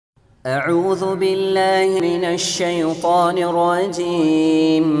أعوذ بالله من الشيطان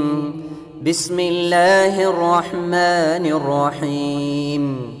الرجيم بسم الله الرحمن الرحيم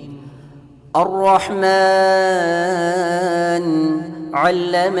الرحمن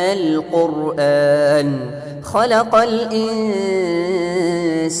علم القرآن خلق الإنسان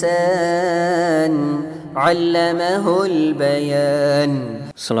علمه البيان.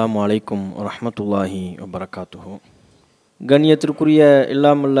 அஸ்ஸலாமு அலைக்கும் வரஹ்மத்துல்லாஹி வபரகாத்துஹு. கண்ணியத்திற்குரிய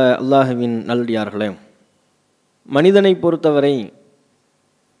எல்லாமல்ல அல்லாஹுவின் நல்லடியார்களே, மனிதனை பொறுத்தவரை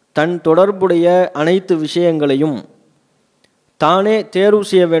தன் தொடர்புடைய அனைத்து விஷயங்களையும் தானே தேர்வு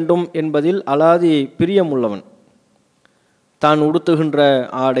செய்ய வேண்டும் என்பதில் அலாதி பிரியமுள்ளவன். தான் உடுத்துகின்ற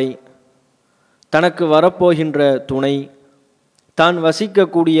ஆடை, தனக்கு வரப்போகின்ற துணை, தான்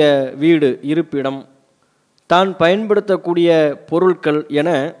வசிக்கக்கூடிய வீடு இருப்பிடம், தான் பயன்படுத்தக்கூடிய பொருட்கள் என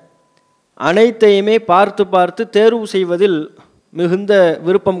அனைத்தையுமே பார்த்து பார்த்து தேர்வு செய்வதில் மிகுந்த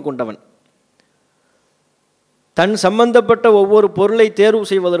விருப்பம் கொண்டவன். தன் சம்பந்தப்பட்ட ஒவ்வொரு பொருளை தேர்வு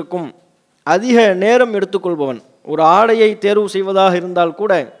செய்வதற்கும் அதிக நேரம் எடுத்துக்கொள்பவன். ஒரு ஆடையை தேர்வு செய்வதாக இருந்தால்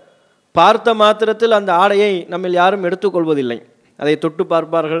கூட பார்த்த மாத்திரத்தில் அந்த ஆடையை நம்மில் யாரும் எடுத்துக்கொள்வதில்லை. அதை தொட்டு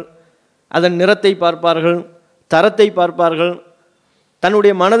பார்ப்பார்கள், அதன் நிறத்தை பார்ப்பார்கள், தரத்தை பார்ப்பார்கள்.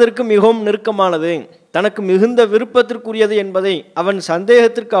 தன்னுடைய மனதிற்கு மிகவும் நெருக்கமானது, தனக்கு மிகுந்த விருப்பத்திற்குரியது என்பதை அவன்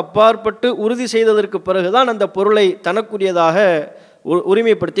சந்தேகத்திற்கு அப்பாற்பட்டு உறுதி செய்ததற்கு பிறகுதான் அந்த பொருளை தனக்குரியதாக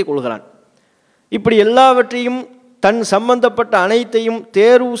உரிமைப்படுத்தி கொள்கிறான். இப்படி எல்லாவற்றையும் தன் சம்பந்தப்பட்ட அனைத்தையும்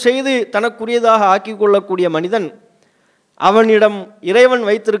தேர்வு செய்து தனக்குரியதாக ஆக்கி கொள்ளக்கூடிய மனிதன், அவனிடம் இறைவன்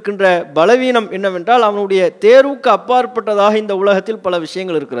வைத்திருக்கின்ற பலவீனம் என்னவென்றால் அவனுடைய தேர்வுக்கு அப்பாற்பட்டதாக இந்த உலகத்தில் பல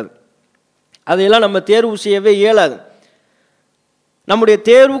விஷயங்கள் இருக்கிறது. அதையெல்லாம் நம்ம தேர்வு செய்யவே இயலாது. நம்முடைய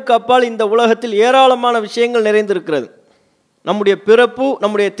தேர்வுக்கு அப்பால் இந்த உலகத்தில் ஏராளமான விஷயங்கள் நிறைந்திருக்கிறது. நம்முடைய பிறப்பு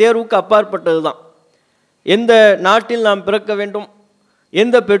நம்முடைய தேர்வுக்கு அப்பாற்பட்டது தான். எந்த நாட்டில் நாம் பிறக்க வேண்டும்,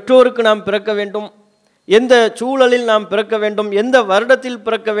 எந்த பெற்றோருக்கு நாம் பிறக்க வேண்டும், எந்த சூழலில் நாம் பிறக்க வேண்டும், எந்த வருடத்தில்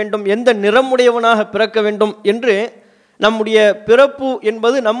பிறக்க வேண்டும், எந்த நிறமுடையவனாக பிறக்க வேண்டும் என்று நம்முடைய பிறப்பு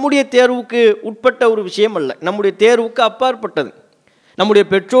என்பது நம்முடைய தேர்வுக்கு உட்பட்ட ஒரு விஷயம் அல்ல, நம்முடைய தேர்வுக்கு அப்பாற்பட்டது. நம்முடைய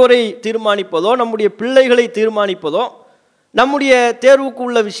பெற்றோரை தீர்மானிப்பதோ நம்முடைய பிள்ளைகளை தீர்மானிப்பதோ நம்முடைய தேர்வுக்கு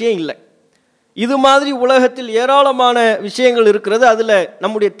உள்ள விஷயம் இல்லை. இது மாதிரி உலகத்தில் ஏராளமான விஷயங்கள் இருக்கிறது. அதில்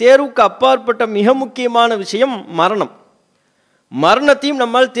நம்முடைய தேர்வுக்கு அப்பாற்பட்ட மிக முக்கியமான விஷயம் மரணம். மரணத்தையும்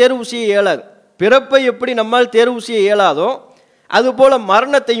நம்மால் தேர்வு செய்ய இயலாது. பிறப்பை எப்படி நம்மால் தேர்வு செய்ய இயலாதோ அதுபோல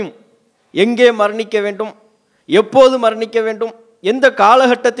மரணத்தையும், எங்கே மரணிக்க வேண்டும், எப்போது மரணிக்க வேண்டும், எந்த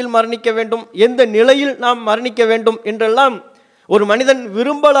காலகட்டத்தில் மரணிக்க வேண்டும், எந்த நிலையில் நாம் மரணிக்க வேண்டும் என்றெல்லாம் ஒரு மனிதன்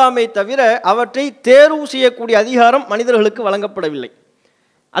விரும்பலாமே தவிர அவற்றை தேர்வு செய்யக்கூடிய அதிகாரம் மனிதர்களுக்கு வழங்கப்படவில்லை.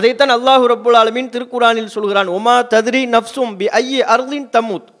 அதைத்தான் அல்லாஹ் ரப்புல் ஆலமீன் திருக்குரானில் சொல்கிறான், ஒமா தத்ரி நஃப்சும் பி ஐயி அர்லின்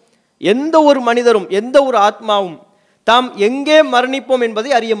தமூத். எந்த ஒரு மனிதரும் எந்த ஒரு ஆத்மாவும் தாம் எங்கே மரணிப்போம்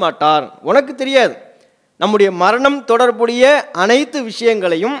என்பதை அறிய மாட்டார். உனக்கு தெரியாது. நம்முடைய மரணம் தொடர்புடைய அனைத்து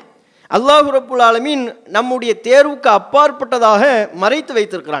விஷயங்களையும் அல்லாஹ் ரப்புல் ஆலமீன் நம்முடைய தேர்வுக்கு அப்பாற்பட்டதாக மறைத்து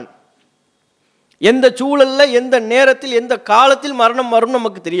வைத்திருக்கிறான். எந்த சூழலில், எந்த நேரத்தில், எந்த காலத்தில் மரணம் வரும்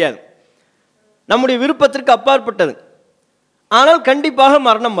நமக்கு தெரியாது. நம்முடைய விருப்பத்திற்கு அப்பாற்பட்டது. ஆனால் கண்டிப்பாக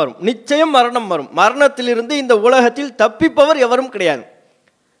மரணம் வரும், நிச்சயம் மரணம் வரும். மரணத்திலிருந்து இந்த உலகத்தில் தப்பிப்பவர் எவரும் கிடையாது.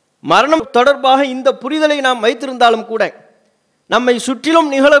 மரணம் தொடர்பாக இந்த புரிதலை நாம் வைத்திருந்தாலும் கூட நம்மை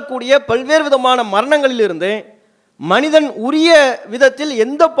சுற்றிலும் நிகழக்கூடிய பல்வேறு விதமான மரணங்களிலிருந்து மனிதன் உரிய விதத்தில்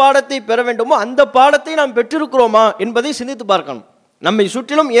எந்த பாடத்தை பெற வேண்டுமோ அந்த பாடத்தை நாம் பெற்றிருக்கிறோமா என்பதை சிந்தித்து பார்க்கணும். நம்மை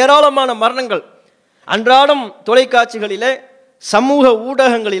சுற்றிலும் ஏராளமான மரணங்கள் அன்றாடம் தொலைக்காட்சிகளிலே, சமூக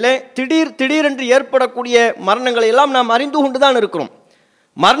ஊடகங்களிலே திடீரென்று ஏற்படக்கூடிய மரணங்களை எல்லாம் நாம் அறிந்து கொண்டுதான் இருக்கிறோம்.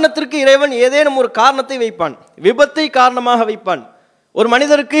 மரணத்திற்கு இறைவன் ஏதேனும் ஒரு காரணத்தை வைப்பான். விபத்தை காரணமாக வைப்பான். ஒரு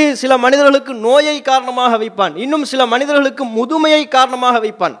மனிதருக்கு, சில மனிதர்களுக்கு நோயை காரணமாக வைப்பான். இன்னும் சில மனிதர்களுக்கு முதுமையை காரணமாக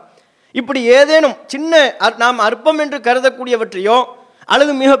வைப்பான். இப்படி ஏதேனும் சின்ன நாம் அற்பம் என்று கருதக்கூடியவற்றையோ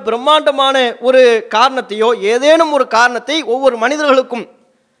அல்லது மிக பிரம்மாண்டமான ஒரு காரணத்தையோ, ஏதேனும் ஒரு காரணத்தை ஒவ்வொரு மனிதர்களுக்கும்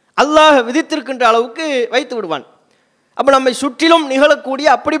அல்லாஹ் விதித்திருக்கின்ற அளவுக்கு வைத்து விடுவான். அப்போ நம்மை சுற்றிலும் நிகழக்கூடிய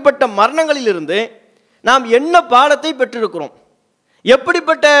அப்படிப்பட்ட மரணங்களிலிருந்து நாம் என்ன பாடத்தை பெற்றிருக்கிறோம்,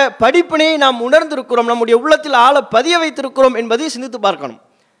 எப்படிப்பட்ட படிப்பினையை நாம் உணர்ந்திருக்கிறோம், நம்முடைய உள்ளத்தில் ஆழ பதிய வைத்திருக்கிறோம் என்பதை சிந்தித்து பார்க்கணும்.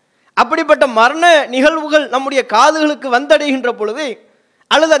 அப்படிப்பட்ட மரண நிகழ்வுகள் நம்முடைய காதுகளுக்கு வந்தடைகின்ற பொழுது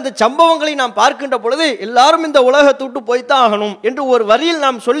அல்லது அந்த சம்பவங்களை நாம் பார்க்கின்ற பொழுது எல்லாரும் இந்த உலகத்தை விட்டு போய்த்தான் ஆகணும் என்று ஒரு வரியில்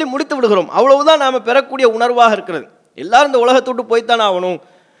நாம் சொல்லி முடித்து விடுகிறோம். அவ்வளவுதான் நாம் பெறக்கூடிய உணர்வாக இருக்கிறது. எல்லாரும் இந்த உலகத்தை விட்டு போய்த்தான் ஆகணும்,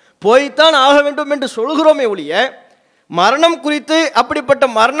 போய்த்தான் ஆக வேண்டும் என்று சொல்கிறோமே ஒழிய மரணம் குறித்து, அப்படிப்பட்ட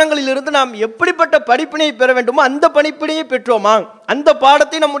மரணங்களிலிருந்து நாம் எப்படிப்பட்ட படிப்பினை பெற வேண்டுமோ அந்த படிப்பினையை பெற்றோமா, அந்த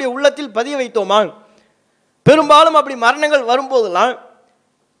பாடத்தை நம்முடைய உள்ளத்தில் பதிய வைத்தோமா? பெரும்பாலும் அப்படி மரணங்கள் வரும்போதெல்லாம்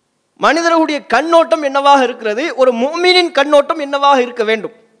மனிதர்களுடைய கண்ணோட்டம் என்னவாக இருக்கிறது, ஒரு முஃமினின் கண்ணோட்டம் என்னவாக இருக்க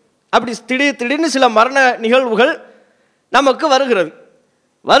வேண்டும்? அப்படி திடீர்னு சில மரண நிகழ்வுகள் நமக்கு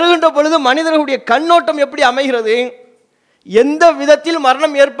வருகின்ற பொழுது மனிதர்களுடைய கண்ணோட்டம் எப்படி அமைகிறது? எந்த விதத்தில்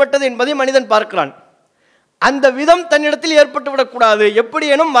மரணம் ஏற்பட்டது என்பதை மனிதன் பார்க்கிறான். அந்த விதம் தன்னிடத்தில் ஏற்பட்டுவிடக்கூடாது,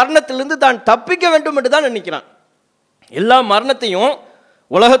 எப்படியேனும் மரணத்திலிருந்து தான் தப்பிக்க வேண்டும் என்று தான் நினைக்கிறான். எல்லா மரணத்தையும்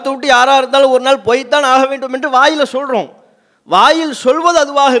உலகத்தை விட்டு யாராக இருந்தாலும் ஒரு நாள் போய்த்தான் ஆக வேண்டும் என்று வாயில் சொல்கிறோம். வாயில் சொல்வது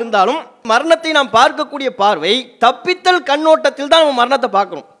அதுவாக இருந்தாலும் மரணத்தை நாம் பார்க்கக்கூடிய பார்வை தப்பித்தல் கண்ணோட்டத்தில் தான் நம்ம மரணத்தை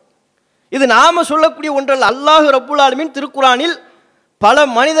பார்க்குறோம். இது நாம சொல்லக்கூடிய ஒன்றல்ல. அல்லாஹ் ரப்புல் ஆலமீன் திருக்குரானில் பல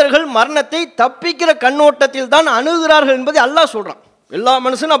மனிதர்கள் மரணத்தை தப்பிக்கிற கண்ணோட்டத்தில் தான் அணுகிறார்கள் என்பதை அல்லாஹ் சொல்கிறான். எல்லா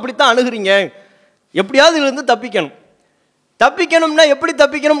மனுஷனும் அப்படித்தான் அணுகிறீங்க, எப்படியாவது இதிலிருந்து தப்பிக்கணும்னா எப்படி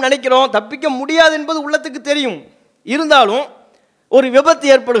தப்பிக்கணும்னு நினைக்கிறோம். தப்பிக்க முடியாது என்பது உள்ளத்துக்கு தெரியும். இருந்தாலும் ஒரு விபத்து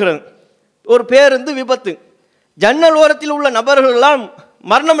ஏற்படுகிறது, ஒரு பேருந்து விபத்து. ஜன்னல் ஓரத்தில் உள்ள நபர்கள் எல்லாம்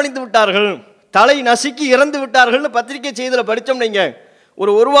மரணம் அடைந்து விட்டார்கள், தலை நசுக்கி இறந்து விட்டார்கள்னு பத்திரிகை செய்தியில் படித்தோம். நீங்கள்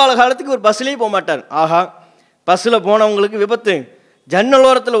ஒரு வார காலத்துக்கு ஒரு பஸ்லேயே போக மாட்டார். ஆஹா, பஸ்ஸில் போனவங்களுக்கு விபத்து, ஜன்னல்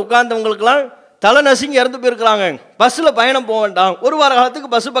ஓரத்தில் உட்கார்ந்தவங்களுக்கெல்லாம் தலை நசுங்கி இறந்து போயிருக்கிறாங்க, பஸ்ஸில் பயணம் போக வேண்டாம். ஒரு வார காலத்துக்கு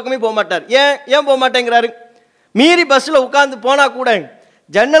பஸ்ஸு பக்கமே போக மாட்டார். ஏன் போக மாட்டேங்கிறாரு? மீறி பஸ்ஸில் உட்கார்ந்து போனால் கூட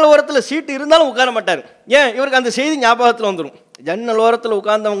ஜன்னல் ஓரத்தில் சீட்டு இருந்தாலும் உட்கார மாட்டார். ஏன்? இவருக்கு அந்த செய்தி ஞாபகத்தில் வந்துடும். ஜன்னல் ஓரத்தில்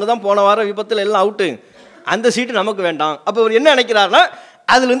உட்கார்ந்தவங்க தான் போன வாரம் விபத்தில் எல்லாம் அவுட்டு, அந்த சீட்டு நமக்கு வேண்டாம். அப்போ அவர் என்ன நினைக்கிறார்னா,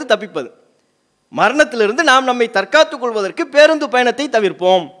 அதிலிருந்து தப்பிப்பது. மரணத்திலிருந்து நாம் நம்மை தற்காத்துக் கொள்வதற்கு பேருந்து பயணத்தை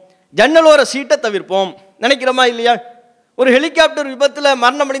தவிர்ப்போம், ஜன்னலோர சீட்டை தவிர்ப்போம் நினைக்கிறோமா இல்லையா? ஒரு ஹெலிகாப்டர் விபத்தில்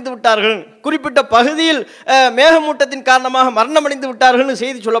மரணம் அடைந்து விட்டார்கள், குறிப்பிட்ட பகுதியில் மேகமூட்டத்தின் காரணமாக மரணம் அடைந்து விட்டார்கள்னு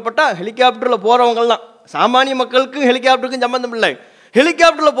செய்தி சொல்லப்பட்டால் ஹெலிகாப்டரில் போகிறவங்கலாம், சாமானிய மக்களுக்கும் ஹெலிகாப்டருக்கும் சம்பந்தம் இல்லை,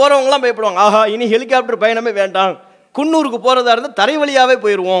 ஹெலிகாப்டரில் போகிறவங்களாம் பயப்படுவாங்க. ஆஹா, இனி ஹெலிகாப்டர் பயணமே வேண்டாம், குன்னூருக்கு போகிறதா இருந்தால் தரை வழியாகவே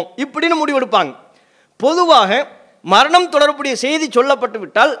போயிடுவோம் இப்படின்னு முடிவெடுப்பாங்க. பொதுவாக மரணம் தொடர்புடைய செய்தி சொல்லப்பட்டு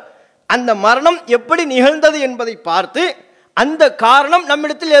விட்டால் அந்த மரணம் எப்படி நிகழ்ந்தது என்பதை பார்த்து அந்த காரணம்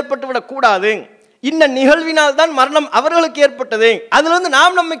நம்மிடத்தில் ஏற்பட்டுவிடக்கூடாது, இந்த நிகழ்வினால் தான் மரணம் அவர்களுக்கு ஏற்பட்டது, அதிலிருந்து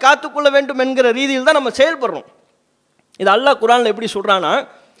நாம் நம்மை காத்துக்கொள்ள வேண்டும் என்கிற ரீதியில் தான் நம்ம செயல்படுறோம். இது அல்லாஹ் குர்ஆன்ல எப்படி சொல்றானா,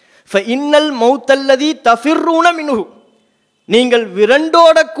 ஃபஇன்னல் மௌத்தல்லதி தஃபிர்ரூன மின்ஹு, நீங்கள்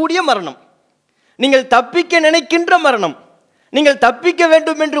விரண்டோடக்கூடிய மரணம், நீங்கள் தப்பிக்க நினைக்கின்ற மரணம், நீங்கள் தப்பிக்க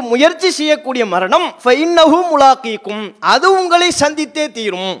வேண்டும் என்று முயற்சி செய்யக்கூடிய மரணம், ஃபஇன்னஹு முலாக்கீக்கும், அது உங்களை சந்தித்தே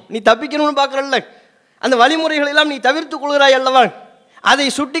தீரும். நீ தப்பிக்கணும்னு பார்க்கறல்ல, அந்த வழிமுறைகள் எல்லாம் நீ தவிர்த்துக் கொள்கிறாய் அல்லவா, அதை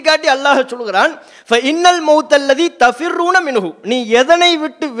சுட்டிக்காட்டி அல்லாஹ் சொல்கிறான், ஃபஇன்னல் மௌத்தல்லதி தஃபிர்ரூன மின்ஹு, நீ எதனை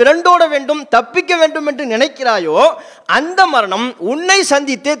விட்டு விரண்டோட வேண்டும் தப்பிக்க வேண்டும் என்று நினைக்கிறாயோ அந்த மரணம் உன்னை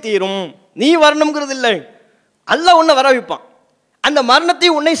சந்தித்தே தீரும். நீ வரணுங்கிறது இல்லை, அல்லாஹ் உன்னை வர வைப்பான், அந்த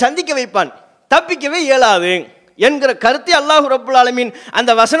மரணத்தை உன்னை சந்திக்க வைப்பான், தப்பிக்கவே இயலாது என்கிற கருத்தை அல்லாஹ் ரப்புல் ஆலமீன்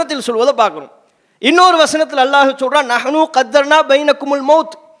அந்த வசனத்தில் சொல்வதை பார்க்கணும். இன்னொரு வசனத்தில் அல்லாஹ் சொல்றான், நஹ்னு கத்தர்னா பைனக்குமுல்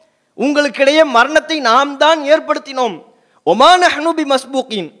மௌத், உங்களுக்கிடையே மரணத்தை நாம் தான் ஏற்படுத்தினோம், ஒமா நஹ்னு பி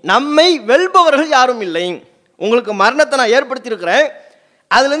மஸ்பூகின், நம்மை வெல்பவர்கள் யாரும் இல்லை. உங்களுக்கு மரணத்தை நான் ஏற்படுத்தியிருக்கிறேன்,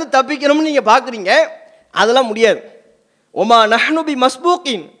 அதுலேருந்து தப்பிக்கணும்னு நீங்கள் பார்க்குறீங்க, அதெல்லாம் முடியாது. ஒமா நஹ்னு பி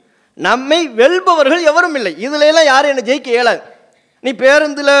மஸ்பூகின், நம்மை வெல்பவர்கள் எவரும் இல்லை, இதுல எல்லாம் யாரும் என்னை ஜெயிக்க இயலாது. நீ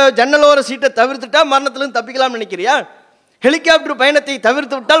பேருந்தில் ஜன்னலோர சீட்டை தவிர்த்துட்டா மரணத்திலிருந்து தப்பிக்கலாம்னு நினைக்கிறியா? ஹெலிகாப்டர் பயணத்தை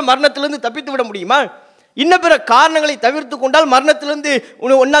தவிர்த்து விட்டால் மரணத்திலிருந்து தப்பித்து விட முடியுமா? இன்ன பிற காரணங்களை தவிர்த்து கொண்டால் மரணத்திலிருந்து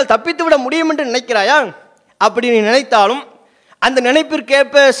உன்னால் தப்பித்து விட முடியும் என்று நினைக்கிறாயா? அப்படி நீ நினைத்தாலும் அந்த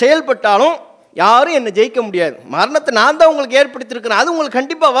நினைப்பிற்கேற்ப செயல்பட்டாலும் யாரும் என்னை ஜெயிக்க முடியாது. மரணத்தை நான் தான் உங்களுக்கு ஏற்படுத்தியிருக்கிறேன், அது உங்களுக்கு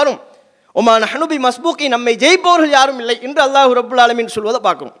கண்டிப்பாக வரும். ஒமா நஹ்னு பி மஸ்பூகி, நம்மை ஜெயிப்பவர்கள் யாரும் இல்லை என்று அல்லாஹ் ரப்புல் ஆலமீன் சொல்வதை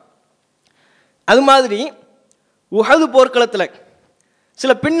பார்க்கணும். அது மாதிரி உஹது போர்க்களத்தில்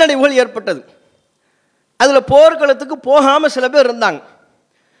சில பின்னடைவுகள் ஏற்பட்டது. அதில் போர்க்களத்துக்கு போகாமல் சில பேர் இருந்தாங்க.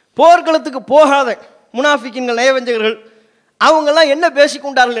 போர்க்களத்துக்கு போகாத முனாஃபிக்கின்கள், நயவஞ்சகர்கள், அவங்கெல்லாம் என்ன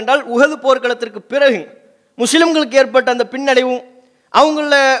பேசிக்கொண்டார்கள் என்றால், உஹது போர்க்களத்திற்கு பிறகு முஸ்லிம்களுக்கு ஏற்பட்ட அந்த பின்னடைவும்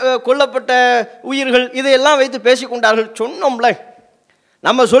அவங்கள கொல்லப்பட்ட உயிர்கள் இதையெல்லாம் வைத்து பேசிக்கொண்டார்கள். சொன்னோம்ல,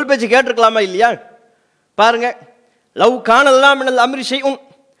 நம்ம சொல் பேச்சு கேட்டிருக்கலாமா இல்லையா? பாருங்க, லவ் கானல்லாம் மினல் அம்ரி ஷைஉன்,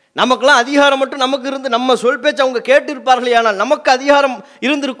 நமக்கெல்லாம் அதிகாரம் மட்டும் நமக்கு இருந்து நம்ம சொல் பேச்சு அவங்க கேட்டு இருப்பார்களே, ஆனால் நமக்கு அதிகாரம்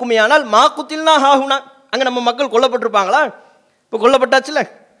இருந்திருக்குமே ஆனால் மா குத்தில்னா ஹாகுனா, அங்கே நம்ம மக்கள் கொல்லப்பட்டிருப்பாங்களா? இப்போ கொல்லப்பட்டாச்சுல,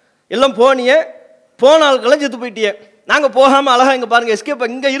 எல்லாம் போன ஆட்கள்லாம் செத்து போயிட்டியே, நாங்கள் போகாமல் அழகாக இங்கே பாருங்கள் எஸ்கேப்,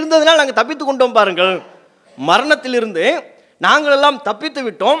 இங்கே இருந்ததுனால நாங்கள் தப்பித்து கொண்டோம் பாருங்கள், மரணத்திலிருந்து நாங்கள் எல்லாம் தப்பித்து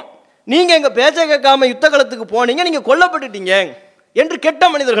விட்டோம், நீங்கள் எங்கள் பேச்சை கேட்காம யுத்த களத்துக்கு போனீங்க, நீங்கள் கொல்லப்பட்டுட்டீங்க என்று கெட்ட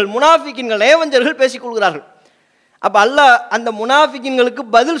மனிதர்கள், முனாஃபிக்கின்கள், நயவஞ்சர்கள் பேசிக்கொள்கிறார்கள். அப்போ அல்லாஹ் அந்த முனாஃபிக்கின்களுக்கு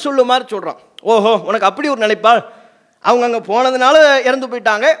பதில் சொல்லுமாறு சொல்கிறான். ஓஹோ, உனக்கு அப்படி ஒரு நினைப்பா, அவங்க அங்கே போனதுனால இறந்து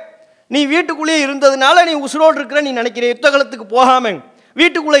போயிட்டாங்க, நீ வீட்டுக்குள்ளேயே இருந்ததுனால நீ உசுரோடு இருக்கிற நீ நினைக்கிற, யுத்த களத்துக்கு போகாமல்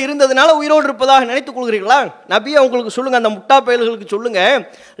வீட்டுக்குள்ளே இருந்ததுனால உயிரோடு இருப்பதாக நினைத்துக் கொள்கிறீர்களா? நபியை உங்களுக்கு சொல்லுங்க, அந்த முட்டா பயல்களுக்கு சொல்லுங்க,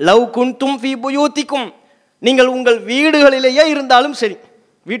 லவ் குன்தும் ஃபீ புயூத்திக்கும், நீங்கள் உங்கள் வீடுகளிலேயே இருந்தாலும் சரி,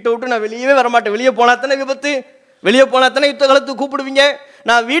 வீட்டை விட்டு நான் வெளியவே வரமாட்டேன், வெளியே போனா தானே விபத்து, வெளியே போனா தானே யுத்த காலத்துக்கு கூப்பிடுவீங்க,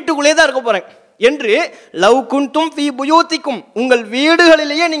 நான் வீட்டுக்குள்ளேயே தான் இருக்க போறேன் என்று லவ் குன்தும் ஃபீ புயூத்திக்கும், உங்கள்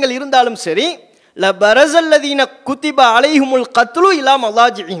வீடுகளிலேயே நீங்கள் இருந்தாலும் சரி, லபரஸல்லதீன குத்திப அலைஹிமுல் கத்லு இலா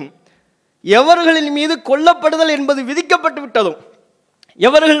மலாஜிஹிம், எவர்களின் மீது கொல்லப்படுதல் என்பது விதிக்கப்பட்டு விட்டதோ,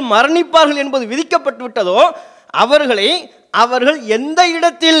 எவர்கள் மரணிப்பார்கள் என்பது விதிக்கப்பட்டு விட்டதோ அவர்களை அவர்கள் எந்த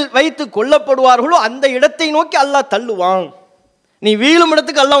இடத்தில் வைத்து கொல்லப்படுவார்களோ அந்த இடத்தை நோக்கி அல்லாஹ் தள்ளுவான். நீ வீழும்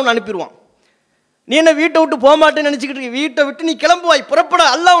இடத்துக்கு அல்லாஹ் உன்னை அனுப்பிடுவான். நீ என்ன வீட்டை விட்டு போக மாட்டேன்னு நினைச்சுக்கிட்டு இருக்க, வீட்டை விட்டு நீ கிளம்புவாய், புறப்பட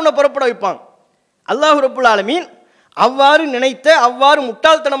அல்லாஹ் உன்னை புறப்பட வைப்பான். அல்லாஹ் ரப்புல் ஆலமீன் அவ்வாறு நினைத்த, அவ்வாறு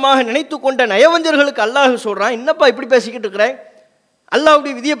முட்டாள்தனமாக நினைத்து கொண்ட நயவஞ்சர்களுக்கு அல்லாஹ் சொல்றான், என்னப்பா இப்படி பேசிக்கிட்டு இருக்கிறாய்,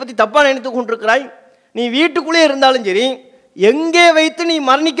 அல்லாஹ்வுடைய விதியை பற்றி தப்பாக நினைத்து கொண்டிருக்கிறாய், நீ வீட்டுக்குள்ளே இருந்தாலும் சரி, எங்கே வைத்து நீ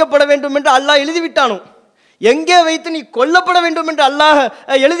மரணிக்கப்பட வேண்டும் என்று அல்லாஹ் எழுதிவிட்டானோ, எங்கே வைத்து நீ கொல்லப்பட வேண்டும் என்று அல்லாஹ்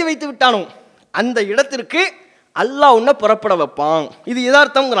எழுதி வைத்து விட்டானோ அந்த இடத்திற்கு அல்லாஹ் உன்னை புறப்பட வைப்பான். இது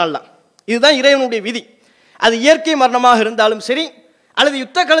யதார்த்தம்ங்கிறான். இதுதான் இறைவனுடைய விதி. அது இயற்கை மரணமாக இருந்தாலும் சரி, அல்லது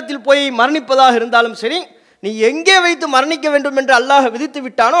யுத்த களத்தில் போய் மரணிப்பதாக இருந்தாலும் சரி, நீ எங்கே வைத்து மரணிக்க வேண்டும் என்று அல்லாஹ் விதித்து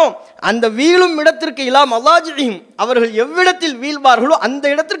விட்டானோ அந்த வீழும் இடத்திற்கு இலா மலாஜிஹிம், அவர்கள் எவ்விடத்தில் வீழ்வார்களோ அந்த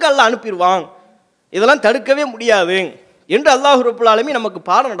இடத்திற்கு அல்லாஹ் அனுப்பிடுவான். இதெல்லாம் தடுக்கவே முடியாது என்று அல்லாஹ் ரப்புல் ஆலமீன் நமக்கு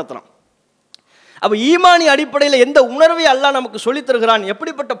பாடம் நடத்துறான். அப்போ ஈமானி அடிப்படையில் எந்த உணர்வை அல்லாஹ் நமக்கு சொல்லித் தருகிறான்,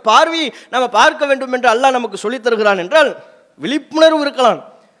 எப்படிப்பட்ட பார்வையை நம்ம பார்க்க வேண்டும் என்று அல்லாஹ் நமக்கு சொல்லித் தருகிறான் என்றால், விழிப்புணர்வு இருக்கலாம்,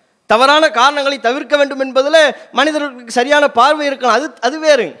 தவறான காரணங்களை தவிர்க்க வேண்டும் என்பதில் மனிதர்களுக்கு சரியான பார்வை இருக்கலாம், அது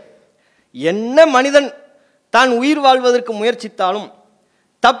வேறு. என்ன மனிதன் தான் உயிர் வாழ்வதற்கு முயற்சித்தாலும்,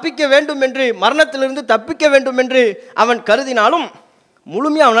 தப்பிக்க வேண்டும் என்று, மரணத்திலிருந்து தப்பிக்க வேண்டும் என்று அவன் கருதினாலும்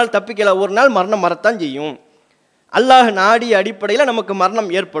முழுமையாக அவனால் தப்பிக்கல. ஒரு நாள் மரணம் வரத்தான் செய்யும். அல்லாஹ் நாடிய அடிப்படையில் நமக்கு மரணம்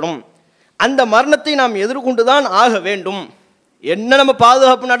ஏற்படும். அந்த மரணத்தை நாம் எதிர்கொண்டு தான் ஆக வேண்டும். என்ன நம்ம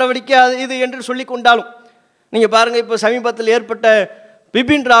பாதுகாப்பு நடவடிக்கை அது இது என்று சொல்லி கொண்டாலும், நீங்கள் பாருங்கள், இப்போ சமீபத்தில் ஏற்பட்ட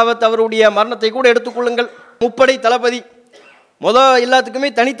பிபின் ராவத் அவருடைய மரணத்தை கூட எடுத்துக்கொள்ளுங்கள். முப்படை தளபதி,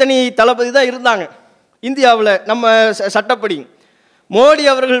 எல்லாத்துக்குமே தனித்தனி தளபதி தான் இருந்தாங்க இந்தியாவில் நம்ம சட்டப்படி. மோடி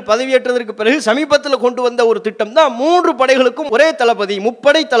அவர்கள் பதவியேற்றதற்கு பிறகு சமீபத்தில் கொண்டு வந்த ஒரு திட்டம் தான் 3 படைகளுக்கும் ஒரே தளபதி,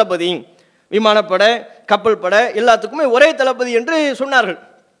 முப்படை தளபதி, விமானப்படை, கப்பல் படை எல்லாத்துக்குமே ஒரே தளபதி என்று சொன்னார்கள்.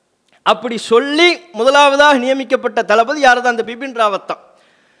 அப்படி சொல்லி முதலாவதாக நியமிக்கப்பட்ட தளபதி யார் தான்? அந்த பிபின் ராவத் தான்.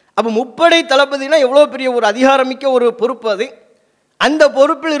 அப்போ முப்படை தளபதினா எவ்வளோ பெரிய ஒரு அதிகாரமிக்க ஒரு பொறுப்பு அது. அந்த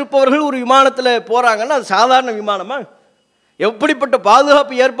பொறுப்பில் இருப்பவர்கள் ஒரு விமானத்தில் போகிறாங்கன்னா அது சாதாரண விமானமா? எப்படிப்பட்ட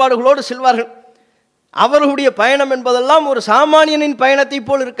பாதுகாப்பு ஏற்பாடுகளோடு செல்வார்கள். அவர்களுடைய பயணம் என்பதெல்லாம் ஒரு சாமானியனின் பயணத்தை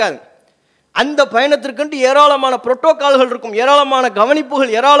போல் இருக்காது. அந்த பயணத்திற்கென்று ஏராளமான புரோட்டோகால்கள் இருக்கும், ஏராளமான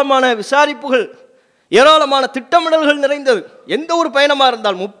கவனிப்புகள், ஏராளமான விசாரிப்புகள், ஏராளமான திட்டமிடல்கள் நிறைந்தது. எந்த ஒரு பயணமாக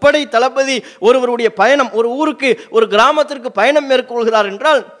இருந்தால், முப்படை தளபதி ஒருவருடைய பயணம், ஒரு ஊருக்கு, ஒரு கிராமத்திற்கு பயணம் மேற்கொள்கிறார்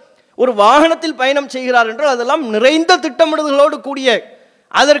என்றால், ஒரு வாகனத்தில் பயணம் செய்கிறார் என்றால், அதெல்லாம் நிறைந்த திட்டமிடல்களோடு கூடிய,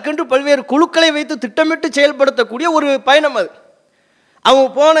 அதற்கென்று பல்வேறு குழுக்களை வைத்து திட்டமிட்டு செயல்படுத்தக்கூடிய ஒரு பயணம் அது. அவங்க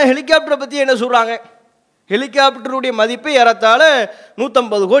போன ஹெலிகாப்டரை பற்றி என்ன சொல்கிறாங்க? ஹெலிகாப்டருடைய மதிப்பு ஏறத்தாழ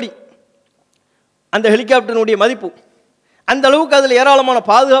 150 கோடி. அந்த ஹெலிகாப்டருடைய மதிப்பு அந்த அளவுக்கு. அதில் ஏராளமான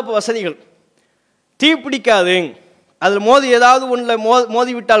பாதுகாப்பு வசதிகள், தீ பிடிக்காது, அதில் ஏதாவது ஒன்றில்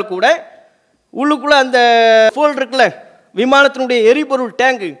மோதிவிட்டால் கூட உள்ளுக்குள்ளே அந்த ஃபோல் இருக்குல்ல, விமானத்தினுடைய எரிபொருள்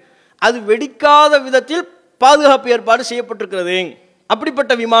டேங்கு, அது வெடிக்காத விதத்தில் பாதுகாப்பு ஏற்பாடு செய்யப்பட்டிருக்கிறது.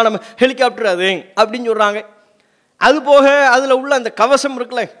 அப்படிப்பட்ட விமானம் ஹெலிகாப்டர் அது அப்படின்னு சொல்கிறாங்க. அதுபோக அதில் உள்ள அந்த கவசம்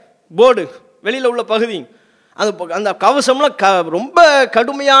இருக்குல்ல, போர்டு வெளியில் உள்ள பகுதி, அந்த கவசம்லாம் ரொம்ப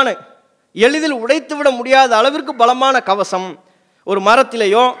கடுமையான, எளிதில் உடைத்து விட முடியாத அளவிற்கு பலமான கவசம். ஒரு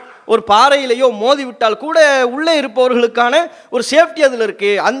மரத்திலேயோ ஒரு பாறையிலேயோ மோதி விட்டால் கூட உள்ளே இருப்பவர்களுக்கான ஒரு சேஃப்டி அதில்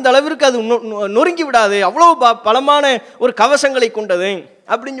இருக்குது. அந்த அளவிற்கு அது நொறுங்கி விடாது, அவ்வளோ பலமான ஒரு கவசங்களை கொண்டது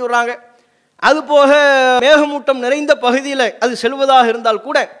அப்படின்னு சொல்கிறாங்க. அதுபோக மேகமூட்டம் நிறைந்த பகுதியில் அது செல்வதாக இருந்தால்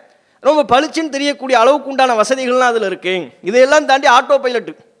கூட ரொம்ப பளிச்சுன்னு தெரியக்கூடிய அளவுக்கு உண்டான வசதிகள்லாம் அதில் இருக்குது. இதையெல்லாம் தாண்டி ஆட்டோ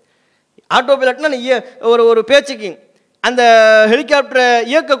பைலட்னா ஒரு பேச்சுக்கு அந்த ஹெலிகாப்டரை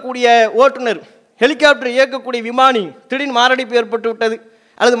இயக்கக்கூடிய ஓட்டுநர், ஹெலிகாப்டரை இயக்கக்கூடிய விமானி திடீர்னு மாரடைப்பு ஏற்பட்டு விட்டது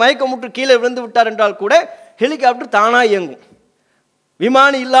அல்லது மயக்கமுற்று கீழே விழுந்து விட்டார் என்றால் கூட ஹெலிகாப்டர் தானாக இயங்கும்.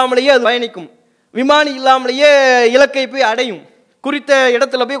 விமானி இல்லாமலேயே அது பயணிக்கும், விமானி இல்லாமலேயே இலக்கை போய் அடையும், குறித்த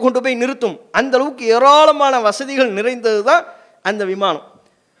இடத்துல போய் கொண்டு போய் நிறுத்தும். அந்த அளவுக்கு ஏராளமான வசதிகள் நிறைந்தது தான் அந்த விமானம்.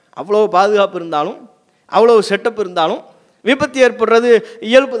 அவ்வளோ பாதுகாப்பு இருந்தாலும், அவ்வளோ செட்டப் இருந்தாலும் விபத்து ஏற்படுறது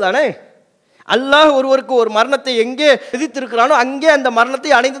இயல்பு தானே. அல்லாஹ் ஒருவருக்கு ஒரு மரணத்தை எங்கே விதித்திருக்கிறானோ அங்கே அந்த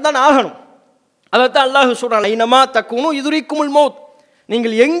மரணத்தை அடைந்து தான் ஆகணும். அதைத்தான் அல்லாஹ் சொல்றான், ஐனமா தக்குனும் இதுரிக்குமுல் மௌத்,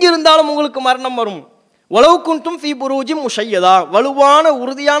 நீங்கள் எங்கிருந்தாலும் உங்களுக்கு மரணம் வரும். வலவு குன்தும் ஃபீ புரூஜின் முஷையதா, வலுவான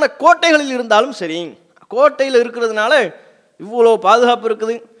உறுதியான கோட்டைகளில் இருந்தாலும் சரி. கோட்டையில் இருக்கிறதுனால இவ்வளோ பாதுகாப்பு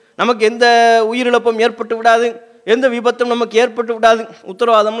இருக்குது, நமக்கு எந்த உயிரிழப்பும் ஏற்பட்டு விடாது, எந்த விபத்தும் நமக்கு ஏற்பட்டு விடாது,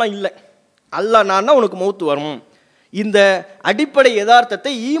 உத்தரவாதம்லாம் இல்லை. அல்லாஹ் நான்னா உனக்கு மௌத்து வரும். இந்த அடிப்படை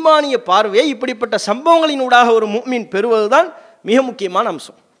யதார்த்தத்தை, ஈமானிய பார்வையை இப்படிப்பட்ட சம்பவங்களினூடாக ஒரு முஃமின் பெறுவதுதான் மிக முக்கியமான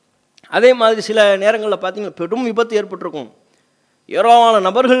அம்சம். அதே மாதிரி சில நேரங்களில் பார்த்தீங்கன்னா பெரும் விபத்து ஏற்பட்டிருக்கும், ஏராளமான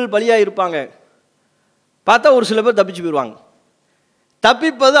நபர்கள் பலியாக இருப்பாங்க. பார்த்தா ஒரு சில பேர் தப்பிச்சு போயிடுவாங்க.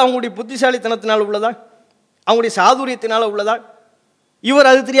 தப்பிப்பது அவங்களுடைய புத்திசாலித்தனத்தினால் உள்ளதா, அவங்களுடைய சாதுரியத்தினால் உள்ளதா? இவர்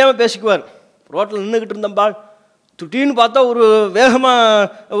அது தெரியாமல் பேசிக்குவார். ரோட்டில் நின்றுக்கிட்டு இருந்தம்பா, திடீர்னு பார்த்தா ஒரு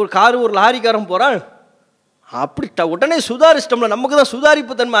வேகமாக ஒரு காரு ஒரு லாரிக்காரன் போகிறான். அப்படி உடனே சுதாரிச்சிட்டோம்ல, நமக்கு தான்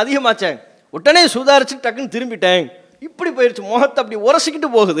சுதாரிப்பு தன்மை அதிகமாச்சேன், உடனே சுதாரிச்சு டக்குன்னு திரும்பிட்டேன். இப்படி போயிடுச்சு, முகத்தை அப்படி உரசிக்கிட்டு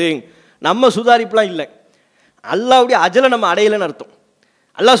போகுது. நம்ம சுதாரிப்புலாம் இல்லை, அல்லாஹ்வுடைய அஜலை நம்ம அடையலைன்னு அர்த்தம்.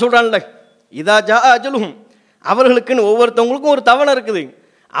 அல்லாஹ் சொல்கிறான்ல, இதா ஜா அஜலுஹும், அவர்களுக்குன்னு ஒவ்வொருத்தவங்களுக்கும் ஒரு தவணை இருக்குது,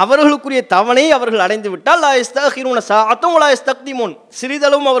 அவர்களுக்குரிய தவணை அவர்கள் அடைந்து விட்டால் லா யஸ்தகிருன சாஅத்தும் வலா யஸ்தக்திமூன்,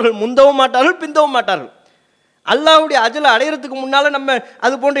 சிறிதளவும் அவர்கள் முந்தவும் மாட்டார்கள் பிந்தவும் மாட்டார்கள். அல்லாஹ்வுடைய அஜலை அடையிறதுக்கு முன்னால் நம்ம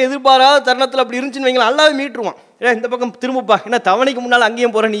அது போன்ற எதிர்பாராத தருணத்தில் அப்படி இருந்துச்சுன்னு வைங்களா, அல்லாஹ்வை மீட்டுருவான். இந்த பக்கம் திரும்பப்பா, ஏன்னா தவணைக்கு முன்னால்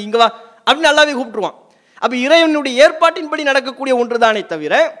அங்கேயும் போகிறேன், நீ இங்கே வா அப்படின்னு அல்லாஹ்வை கூப்பிட்டுருவான். அப்போ இறைவனுடைய ஏற்பாட்டின்படி நடக்கக்கூடிய ஒன்று தானே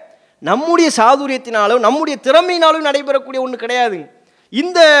தவிர நம்முடைய சாதுரியத்தினாலும் நம்முடைய திறமையினாலும் நடைபெறக்கூடிய ஒன்று கிடையாது.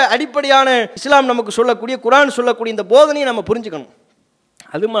 இந்த அடிப்படையான இஸ்லாம் நமக்கு சொல்லக்கூடிய, குர்ஆன் சொல்லக்கூடிய இந்த போதனையை நம்ம புரிஞ்சுக்கணும்.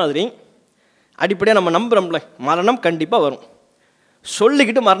 அது மாதிரி அடிப்படையாக நம்ம நம்புகிறோம்ல, மரணம் கண்டிப்பாக வரும்.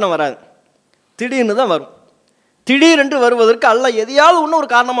 சொல்லிக்கிட்டு மரணம் வராது, திடீர்னு தான் வரும். திடீரென்று வருவதற்கு அல்லாஹ் எதையாவது ஒன்று ஒரு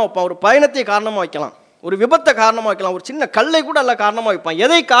காரணமாக வைப்பான். ஒரு பயணத்தை காரணமாக வைக்கலாம், ஒரு விபத்தை காரணமாக வைக்கலாம், ஒரு சின்ன கல்லை கூட அல்லாஹ் காரணமாக வைப்பான்.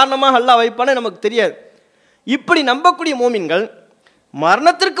 எதை காரணமாக அல்லாஹ் வைப்பானே நமக்கு தெரியாது. இப்படி நம்பக்கூடிய மோமின்கள்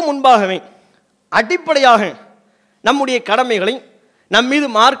மரணத்திற்கு முன்பாகவே அடிப்படையாக நம்முடைய கடமைகளை, நம் மீது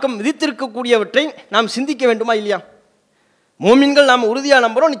மார்க்கம் விதித்திருக்கக்கூடியவற்றை நாம் சிந்திக்க வேண்டுமா இல்லையா? மோமின்கள் நாம் உறுதியாக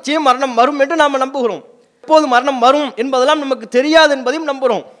நம்புகிறோம், நிச்சயம் மரணம் வரும் என்று நாம் நம்புகிறோம். எப்போது மரணம் வரும் என்பதெல்லாம் நமக்கு தெரியாது என்பதையும்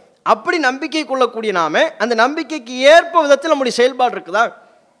நம்புகிறோம். அப்படி நம்பிக்கை கொள்ளக்கூடிய நாம அந்த நம்பிக்கைக்கு ஏற்ப விதத்தில் நம்முடைய செயல்பாடு இருக்குதா?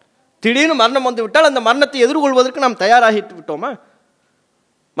 திடீர்னு மரணம் வந்து விட்டால் அந்த மரணத்தை எதிர்கொள்வதற்கு நாம் தயாராகிட்டு விட்டோமா?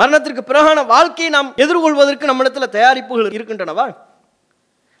 மரணத்திற்கு பிறகான வாழ்க்கையை நாம் எதிர்கொள்வதற்கு நம்மிடத்தில் தயாரிப்புகள் இருக்கின்றனவா?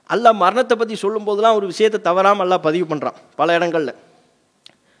 அல்லாஹ் மரணத்தை பற்றி சொல்லும் போதெல்லாம் ஒரு விஷயத்தை தவறாமல் அல்லாஹ் பதிவு பண்ணுறான். பல இடங்களில்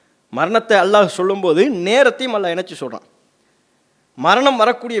மரணத்தை அல்லாஹ் சொல்லும்போது நேரத்தையும் அல்லாஹ் இணைச்சி சொல்கிறான். மரணம்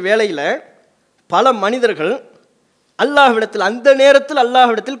வரக்கூடிய வேளையில் பல மனிதர்கள் அல்லாஹ்விடத்தில் அந்த நேரத்தில்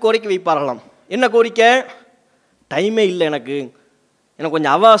அல்லாஹ்விடத்தில் கோரிக்கை வைப்பார்களாம். என்ன கோரிக்கை? டைமே இல்லை, எனக்கு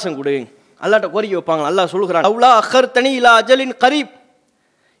கொஞ்சம் அவகாசம் கொடு. அல்லாஹ்ட்ட கோரிக்கை வைப்பாங்க. அல்லாஹ் சொல்கிறான், அவுலா அஹர்தனி இலா அஜலின் கரீப்,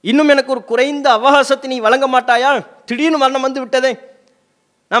 இன்னும் எனக்கு ஒரு குறைந்த அவகாசத்தை நீ வழங்க மாட்டாயா? திடீர்னு மரணம் வந்து விட்டதே,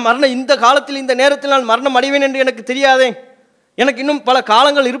 நான் மரணம் இந்த காலத்தில் இந்த நேரத்தில் நான் மரணம் அடைவேன் என்று எனக்கு தெரியாதே, எனக்கு இன்னும் பல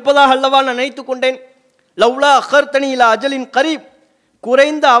காலங்கள் இருப்பதாக அல்லவா நான் நினைத்து கொண்டேன். லவ்லா அஹர்தனி இலா அஜலின் கரீப்,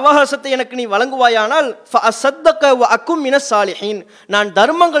 குறைந்த அவகாசத்தை எனக்கு நீ வழங்குவாயானால் ஃபஅஸத்தக வ அகும் மினஸ் சாலிஹீன், நான்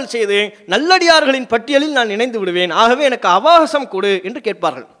தர்மங்கள் செய்து நல்லடியார்களின் பட்டியலில் நான் இணைந்து விடுவேன், ஆகவே எனக்கு அவகாசம் கொடு என்று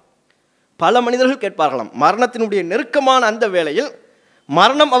கேட்பார்கள். பல மனிதர்கள் கேட்பார்களாம். மரணத்தினுடைய நெருக்கமான அந்த வேளையில்,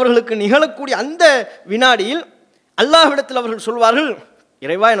 மரணம் அவர்களுக்கு நிகழக்கூடிய அந்த வினாடியில் அல்லாஹ்விடத்தில் அவர்கள் சொல்வார்கள்,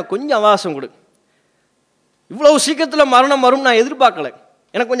 இறைவா எனக்கு கொஞ்சம் அவகாசம் கொடு, இவ்வளவு சீக்கிரத்தில் மரணம் வரும் நான் எதிர்பார்க்கல,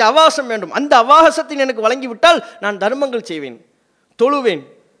 எனக்கு கொஞ்சம் அவகாசம் வேண்டும், அந்த அவகாசத்தை எனக்கு வழங்கிவிட்டால் நான் தர்மங்கள் செய்வேன், தொழுவேன்,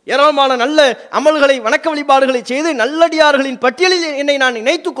 ஏராளமான நல்ல அமல்களை வணக்க வழிபாடுகளை செய்து நல்லடியார்களின் பட்டியலில் என்னை நான்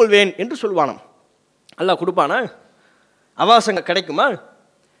இணைத்துக் கொள்வேன் என்று சொல்வானாம். அல்லாஹ் கொடுப்பானா? அவகாசங்க கிடைக்குமா?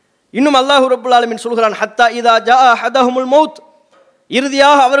 இன்னும் அல்லாஹ் ரப்புல் ஆலமீன் சொல்கிறான், ஹத்தா இதா ஜா அஹதஹுமுல் மௌத்,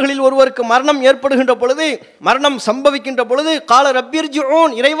 இறுதியாக அவர்களில் ஒருவருக்கு மரணம் ஏற்படுகின்ற பொழுது, மரணம் சம்பவிக்கின்ற பொழுது, கால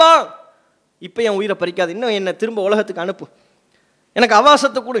ரப்பிர்ஜிஊன், இறைவா இப்போ என் உயிரை பறிக்காது, இன்னும் என்னை திரும்ப உலகத்துக்கு அனுப்பு, எனக்கு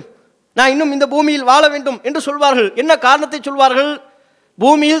அவகாசத்தை கொடு, நான் இன்னும் இந்த பூமியில் வாழ வேண்டும் என்று சொல்வார்கள். என்ன காரணத்தை சொல்வார்கள்?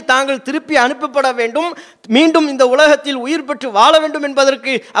 பூமியில் தாங்கள் திருப்பி அனுப்பப்பட வேண்டும், மீண்டும் இந்த உலகத்தில் உயிர் பெற்று வாழ வேண்டும்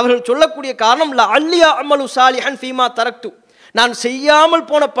என்பதற்கு அவர்கள் சொல்லக்கூடிய காரணம், ல அல்லியா அமலு சாலிஹன் ஃபீமா தரக்து, நான் செய்யாமல்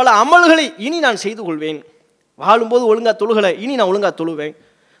போன பல அமல்களை இனி நான் செய்து கொள்வேன். வாழும்போது ஒழுங்கா தொழுகலை, இனி நான் ஒழுங்கா தொழுவேன்.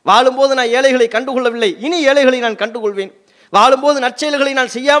 வாழும்போது நான் ஏழைகளை கண்டுகொள்ளவில்லை, இனி ஏழைகளை நான் கண்டுகொள்வேன். வாழும்போது நற்செயல்களை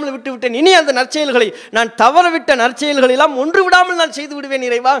நான் செய்யாமல் விட்டு விட்டேன், இனி அந்த நற்செயல்களை, நான் தவறவிட்ட நற்செயல்களை எல்லாம் ஒன்று விடாமல் நான் செய்து விடுவேன்,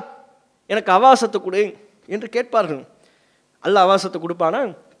 இறைவா எனக்கு அவகாசத்தை கொடு என்று கேட்பார்கள். அல்லாஹ் அவகாசத்தை கொடுப்பானா?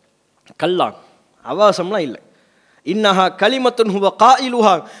 கல்லா, அவகாசம்லாம் இல்லை. இன்னஹா கலிமத்துன் ஹுவ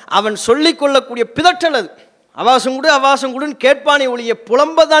காயிலுஹா, அவன் சொல்லிக் கொள்ளக்கூடிய பிதற்றல் அது. அவகாசம் கொடு அவகாசம் கொடுன்னு கேட்பானே ஒழிய,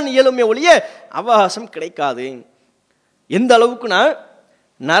 புலம்பதான் இயலுமே ஒழிய அவகாசம் கிடைக்காது. எந்த அளவுக்குனா,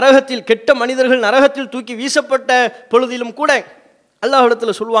 நரகத்தில் கெட்ட மனிதர்கள் நரகத்தில் தூக்கி வீசப்பட்ட பொழுதிலும் கூட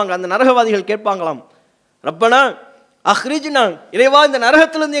அல்லாஹ்விடத்தில் சொல்லுவாங்க, அந்த நரகவாதிகள் கேட்பாங்களாம், ரப்பனா அஹ்ரிஜ்னா, இறைவா இந்த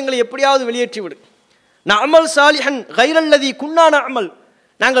நரகத்திலிருந்து எங்களை எப்படியாவது வெளியேற்றி விடு, நஅமல் சாலிஹன் கைரல்லதி குன்னா நஅமல்,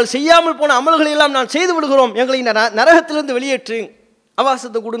 நாங்கள் செய்யாமல் போன அமல்களை எல்லாம் நான் செய்து விடுகிறோம், எங்களை நரகத்திலிருந்து வெளியேற்று,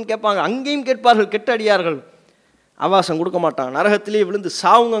 அவகாசத்தை கொடுன்னு கேட்பாங்க. அங்கேயும் கேட்பார்கள் கெட்ட அடியார்கள். அவாசம் கொடுக்க மாட்டான், நரகத்திலே விழுந்து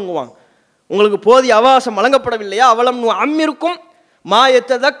சாவுங்குவான். உங்களுக்கு போதிய அவாசம் வழங்கப்படவில்லையா? அவலம் அம்மிருக்கும்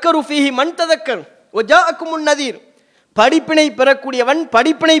மாயத்ததக்கரு ஃபீஹி மன் ததக்கர் வஜாஅக்கும் நதீர். படிப்பினை பெறக்கூடியவன்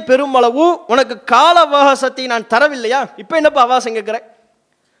படிப்பினை பெறும் அளவு உனக்கு கால அவகாசத்தை நான் தரவில்லையா? இப்போ என்னப்பா அவாசம் கேட்குற?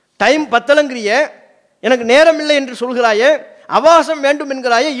 டைம் பத்தலங்கிறிய, எனக்கு நேரம் இல்லை என்று சொல்கிறாயே, அவாசம் வேண்டும்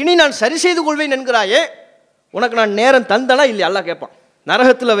என்கிறாயே, இனி நான் சரி செய்து கொள்வேன் என்கிறாயே, உனக்கு நான் நேரம் தந்தனா இல்லை? அல்லாஹ் கேட்பான்.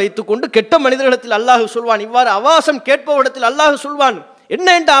 நரகத்தில் வைத்துக்கொண்டு கெட்ட மனிதர்களிடத்தில் அல்லாஹ் சொல்வான், இவ்வாறு அவாசம் கேட்பவரிடத்தில் அல்லாஹ் சொல்வான், என்ன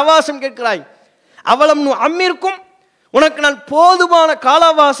என்று அவாசம் கேட்கிறாய்? அவலம் அம்மிருக்கும், உனக்கு நான் போதுமான கால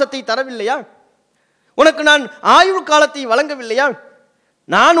அவகாசத்தை தரவில்லையா? உனக்கு நான் ஆயுள் காலத்தை வழங்கவில்லையா?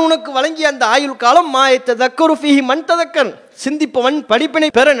 நான் உனக்கு வழங்கிய அந்த ஆயுள் காலம் மாயத்ததக்கரு ஃபீஹி மன் ததக்கர், சிந்திப்பவன் படிப்பினை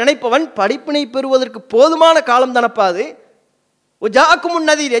பெற நினைப்பவன் படிப்பினை பெறுவதற்கு போதுமான காலம் தானப்பா அது. ஜாஅக்கும்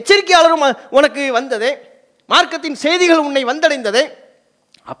நதீர், எச்சரிக்கையாளரும் உனக்கு வந்ததே, மார்க்கத்தின் செய்திகள் உன்னை வந்தடைந்ததே,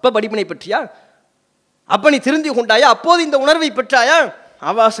 அப்ப படிப்பினை பெற்றியா? அப்ப நீ திருந்தி கொண்டாயா? அப்போது இந்த உணர்வை பெற்றாயா?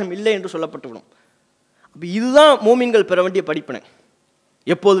 அவாசம் இல்லை என்று சொல்லப்பட்டுவிடும். அப்போ இதுதான் மூமின்கள் பெற வேண்டிய படிப்பினை.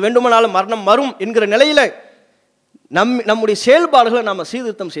 எப்போது வேண்டுமானாலும் மரணம் வரும் என்கிற நிலையில் நம்முடைய செயல்பாடுகளை நாம்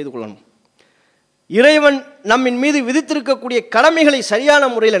சீர்திருத்தம் செய்து கொள்ளணும். இறைவன் நம்மின் மீது விதித்திருக்கக்கூடிய கடமைகளை சரியான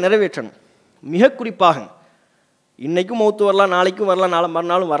முறையில் நிறைவேற்றணும். மிக குறிப்பாக இன்னைக்கும் மௌத்து வரலாம், நாளைக்கும் வரலாம், நாளை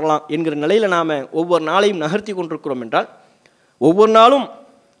மறுநாளும் வரலாம் என்கிற நிலையில் நாம் ஒவ்வொரு நாளையும் நகர்த்தி கொண்டிருக்கிறோம் என்றால், ஒவ்வொரு நாளும்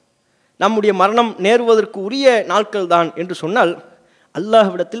நம்முடைய மரணம் நேருவதற்கு உரிய நாட்கள் தான் என்று சொன்னால்,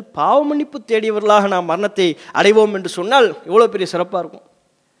 அல்லாஹ்விடத்தில் பாவ மன்னிப்பு தேடியவர்களாக நாம் மரணத்தை அடைவோம் என்று சொன்னால் எவ்வளோ பெரிய சிறப்பாக இருக்கும்.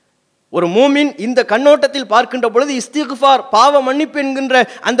 ஒரு மூமின் இந்த கண்ணோட்டத்தில் பார்க்கின்ற பொழுது இஸ்திக்ஃபார், பாவ மன்னிப்பு என்கின்ற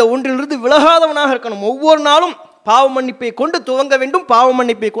அந்த ஒன்றிலிருந்து விலகாதவனாக இருக்கணும். ஒவ்வொரு நாளும் பாவ மன்னிப்பை கொண்டு துவங்க வேண்டும், பாவ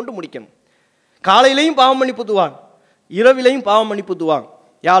மன்னிப்பை கொண்டு முடிக்கணும். காலையிலையும் பாவ மன்னிப்பு துவான், இரவிலையும் பாவ மன்னிப்பு துவான்.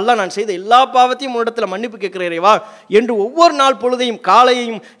 யா அல்லாஹ், நான் செய்த எல்லா பாவத்தையும் உன்னிடத்தில் மன்னிப்பு கேட்கிறேன் இறைவா என்று ஒவ்வொரு நாள் பொழுதையும்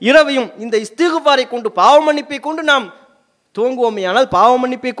காலையையும் இரவையும் இந்த இஸ்திக்ஃபாரை கொண்டு பாவ மன்னிப்பை கொண்டு நாம் துவங்குவோமையானால், பாவ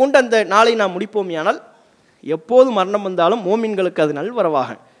மன்னிப்பை கொண்டு அந்த நாளை நாம் முடிப்போமையானால், எப்போது மரணம் வந்தாலும் மோமின்களுக்கு அது நல்வரவாக,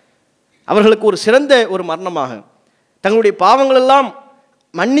 அவர்களுக்கு ஒரு சிறந்த ஒரு மரணமாக, தங்களுடைய பாவங்கள் எல்லாம்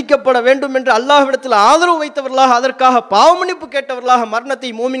மன்னிக்கப்பட வேண்டும் என்று அல்லாஹ்விடத்தில் ஆதரவு வைத்தவர்களாக, அதற்காக பாவ மன்னிப்பு கேட்டவர்களாக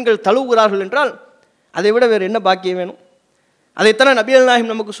மரணத்தை மோமின்கள் தழுவுகிறார்கள் என்றால் அதை விட வேறு என்ன பாக்கியம் வேணும்? அதைத்தானே நபிகள்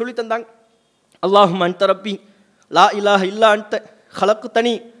நாயகம் நமக்கு சொல்லி தந்தாங்க. அல்லாஹும்ம அன்த ரப்பி லா இலாஹ இல்லா அன்த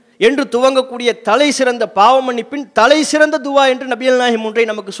ஹலக்தனி என்று துவங்கக்கூடிய தலை சிறந்த பாவ மன்னிப்பின் தலை சிறந்த துவா என்று நபிகள் நாயகம் ஒன்றை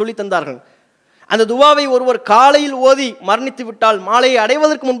நமக்கு சொல்லி தந்தார்கள். அந்த துவாவை ஒருவர் காலையில் ஓதி மரணித்து விட்டால், மாலையை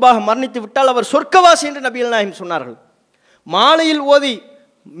அடைவதற்கு முன்பாக மரணித்து விட்டால் அவர் சொர்க்கவாசி என்று நபிகள் நாயகம் சொன்னார்கள். மாலையில் ஓதி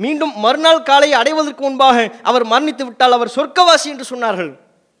மீண்டும் மறுநாள் காலையை அடைவதற்கு முன்பாக அவர் மரணித்து விட்டால் அவர் சொர்க்கவாசி என்று சொன்னார்கள்.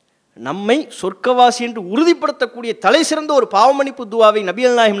 நம்மை சொர்க்கவாசி என்று உறுதிப்படுத்தக்கூடிய தலை சிறந்த ஒரு பாவ மன்னிப்பு துவாவை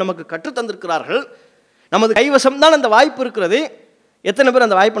நபிகள் நாயகம் நமக்கு கற்றுத் தந்திருக்கிறார்கள். நமது கைவசம்தான் அந்த வாய்ப்பு இருக்கிறது. எத்தனை பேர்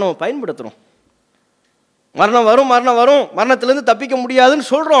அந்த வாய்ப்பை நம்ம பயன்படுத்துகிறோம்? மரணம் வரும், மரணம் வரும், மரணத்திலேருந்து தப்பிக்க முடியாதுன்னு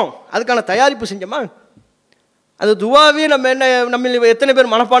சொல்கிறோம், அதுக்கான தயாரிப்பு செஞ்சோமா? அது துவாவே நம்ம எத்தனை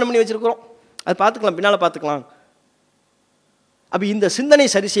பேர் மனப்பாடம் பண்ணி வச்சுருக்கிறோம்? அது பார்த்துக்கலாம், பின்னால் பார்த்துக்கலாம். அப்போ இந்த சிந்தனை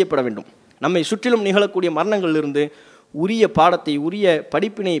சரி செய்யப்பட வேண்டும். நம்மை சுற்றிலும் நிகழக்கூடிய மரணங்களிலிருந்து உரிய பாடத்தை, உரிய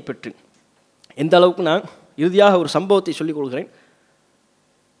படிப்பினையை பெற்று, எந்த அளவுக்கு நான் இறுதியாக ஒரு சம்பவத்தை சொல்லிக் கொள்கிறேன்.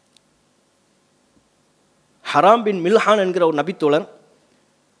 ஹராம் பின் மில்ஹான் என்கிற ஒரு நபித்தோழர்,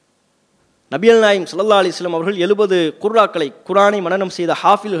 நபிகள் நாயகம் ஸல்லல்லாஹு அலைஹி வஸல்லம் அவர்கள் 70 குர்ராக்களை, குர்ஆனை மனனம் செய்த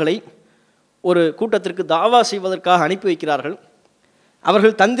ஹாஃபில்களை ஒரு கூட்டத்திற்கு தாவா செய்வதற்காக அனுப்பி வைக்கிறார்கள்.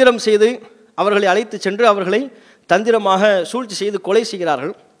 அவர்கள் தந்திரம் செய்து அவர்களை அழைத்து சென்று அவர்களை தந்திரமாக சூழ்ச்சி செய்து கொலை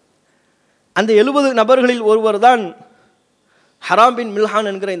செய்கிறார்கள். அந்த 70 நபர்களில் ஒருவர் தான் ஹராம் பின் மில்ஹான்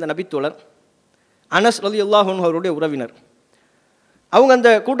என்கிற இந்த நபித்தோழர். அனஸ் ரலியல்லாஹு அன்ஹு அவருடைய உறவினர். அவங்க அந்த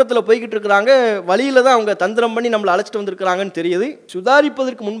கூட்டத்தில் போய்கிட்டு இருக்கிறாங்க. வழியில் தான் அவங்க தந்திரம் பண்ணி நம்மளை அழைச்சிட்டு வந்திருக்கிறாங்கன்னு தெரியுது.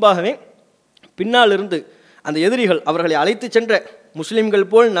 சுதாரிப்பதற்கு முன்பாகவே பின்னால் இருந்து அந்த எதிரிகள் அவர்களை அழைத்து சென்ற முஸ்லீம்கள்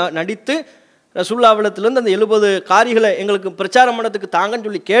போல் நடித்து ரசூலுல்லாஹ்விடத்திலிருந்து அந்த 70 காரிகளை எங்களுக்கு பிரச்சாரம் பண்ணத்துக்கு தாங்கன்னு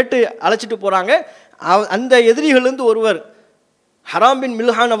சொல்லி கேட்டு அழைச்சிட்டு போகிறாங்க. அந்த எதிரிகளிலிருந்து ஒருவர் ஹராம் பின்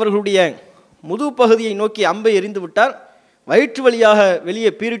மில்ஹான் அவர்களுடைய முதுகு பகுதியை நோக்கி அம்பை எறிந்து விட்டார். வயிற்று வழியாக வெளியே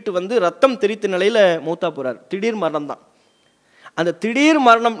பீரிட்டு வந்து ரத்தம் தெரித்த நிலையில் மூத்தா போகிறார். திடீர் மரணம் தான். அந்த திடீர்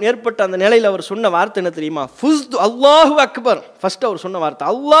மரணம் ஏற்பட்ட அந்த நிலையில் அவர் சொன்ன வார்த்தை என்ன தெரியுமா? ஃபுஸ்து அல்லாஹு அக்பர். ஃபர்ஸ்ட் அவர் சொன்ன வார்த்தை,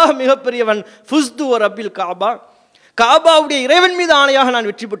 அல்லாஹ் மிகப்பெரியவன், ஃபுஸ்து ஒரு ரப்பில் காபா, காபாவுடைய இறைவன் மீது ஆணையாக நான்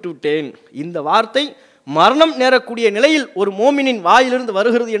வெற்றி பெற்று விட்டேன். இந்த வார்த்தை மரணம் நேரக்கூடிய நிலையில் ஒரு மோமினின் வாயிலிருந்து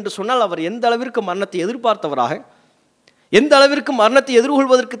வருகிறது என்று சொன்னால் அவர் எந்த அளவிற்கு மரணத்தை எதிர்பார்த்தவராக, எந்த அளவிற்கு மரணத்தை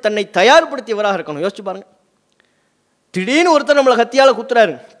எதிர்கொள்வதற்கு தன்னை தயார்படுத்தியவராக இருக்கணும். யோசிச்சு பாருங்க. திடீர்னு ஒருத்தர் நம்மளை கத்தியால்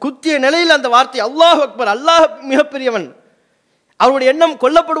குத்துறாரு. குத்திய நிலையில் அந்த வார்த்தை அல்லாஹ் அக்பர், அல்லாஹ் மிகப்பெரியவன். அவருடைய எண்ணம்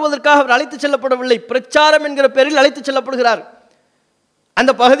கொல்லப்படுவதற்காக அவர் அழைத்து செல்லப்படவில்லை, பிரச்சாரம் என்கிற பெயரில் அழைத்து செல்லப்படுகிறார்.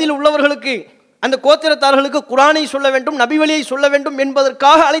 அந்த பகுதியில் உள்ளவர்களுக்கு அந்த கோத்திரத்தார்களுக்கு குர்ஆனை சொல்ல வேண்டும், நபி வழியை சொல்ல வேண்டும்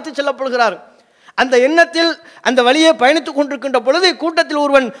என்பதற்காக அழைத்து செல்லப்படுகிறார். அந்த எண்ணத்தில் அந்த வழியை பயணித்துக் கொண்டிருக்கின்ற பொழுது கூட்டத்தில்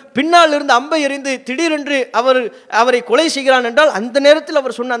ஒருவன் பின்னால் இருந்து அம்பை எறிந்து திடீரென்று அவரை கொலை செய்கிறான் என்றால் அந்த நேரத்தில்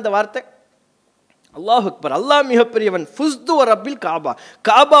அவர் சொன்ன அந்த வார்த்தை, அல்லாஹ் அக்பர், அல்லாஹ் மிகப்பெரியவன், ஃபுஸ்து வ ரப்பில் காபா,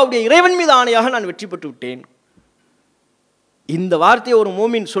 காபாவுடைய இறைவன் மீது ஆணையாக நான் வெற்றி பெற்று விட்டேன். இந்த வார்த்தையை ஒரு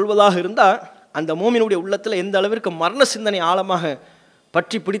மோமின் சொல்வதாக இருந்தால் அந்த மோமினுடைய உள்ளத்தில் எந்த அளவிற்கு மரண சிந்தனை ஆழமாக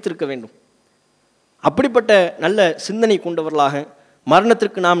பற்றி பிடித்திருக்க வேண்டும். அப்படிப்பட்ட நல்ல சிந்தனை கொண்டவர்களாக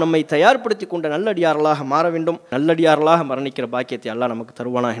மரணத்திற்கு நாம் நம்மை தயார்படுத்தி கொண்ட நல்லடியார்களாக மாற வேண்டும். நல்லடியார்களாக மரணிக்கிற பாக்கியத்தை அல்லாஹ் நமக்கு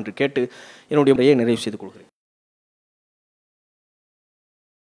தருவானா என்று கேட்டு என்னுடைய உரையை நிறைவு செய்து கொள்கிறேன்.